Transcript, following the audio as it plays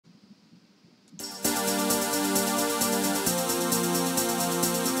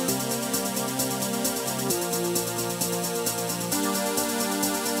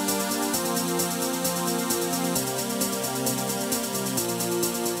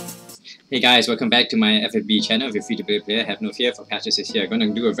Hey guys, welcome back to my FFBE channel. If you're free to play player, have no fear, for Pastures is here. I'm gonna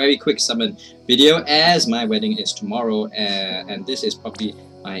do a very quick summon video as my wedding is tomorrow, and this is probably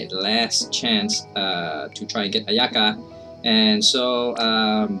my last chance to try and get Ayaka. And so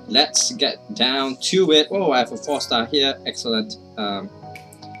let's get down to it. Oh, I have a 4-star here, excellent. Oh,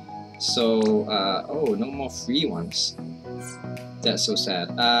 no more free ones. That's so sad.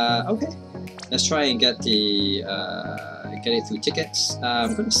 Okay, let's try and get the get it through tickets.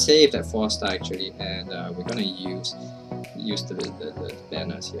 I'm gonna save that 4-star actually, and we're gonna use the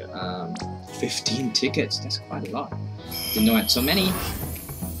banners here. 15 tickets. That's quite a lot. Didn't know I had so many.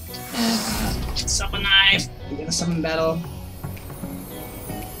 And summon knife. We got a summon battle.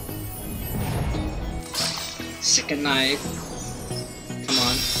 Second knife. Come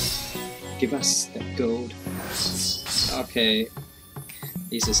on, give us that gold. Okay,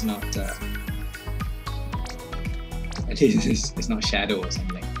 this is not. It's not shadow or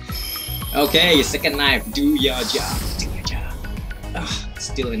something. Okay, second knife, do your job. Do your job.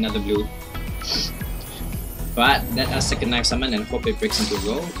 Still another blue. But let us second knife summon and hope it breaks into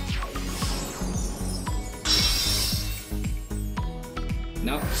roll.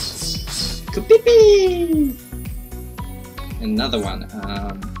 No. Kupipi! Another one.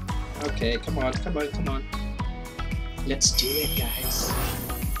 Okay, come on, come on, come on. Let's do it, guys.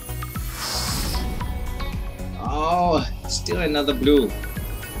 Oh, still another blue.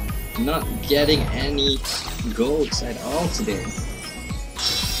 Not getting any golds at all today.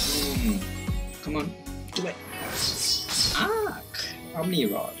 Come on, do it. Omni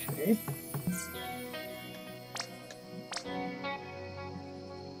Rod, eh?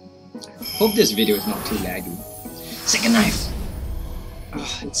 Hope this video is not too laggy. Second knife!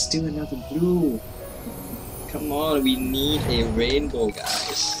 It's still another blue. Come on, we need a rainbow,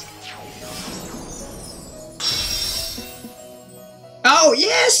 guys. Oh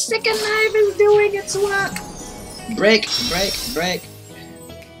yes! Second knife is doing its work! Break, break, break.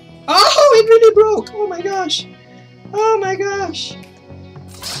 Oh, it really broke! Oh my gosh! Oh my gosh!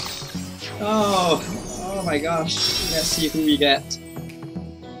 Oh my gosh. Let's see who we get.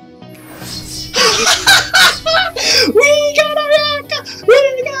 We got Ayaka!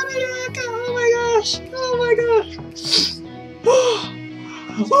 We got Ayaka! Oh my gosh! Oh my gosh!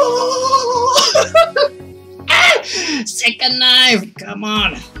 Second knife! Come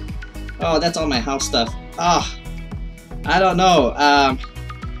on! Oh, that's all my house stuff. I don't know.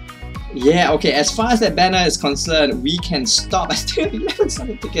 Yeah, okay, as far as that banner is concerned, we can stop. I still have 11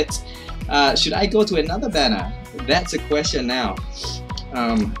 summon tickets. Should I go to another banner? That's a question now.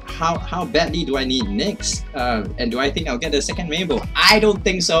 How badly do I need next? And do I think I'll get a second rainbow? I don't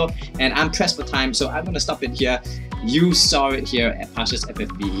think so, and I'm pressed for time, so I'm gonna stop it here. You saw it here at Pastures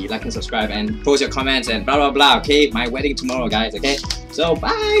FFBE. Like and subscribe and post your comments and blah blah blah. Okay, my wedding tomorrow, guys. Okay, so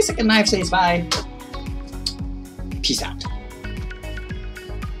bye. Second knife says bye. Peace out.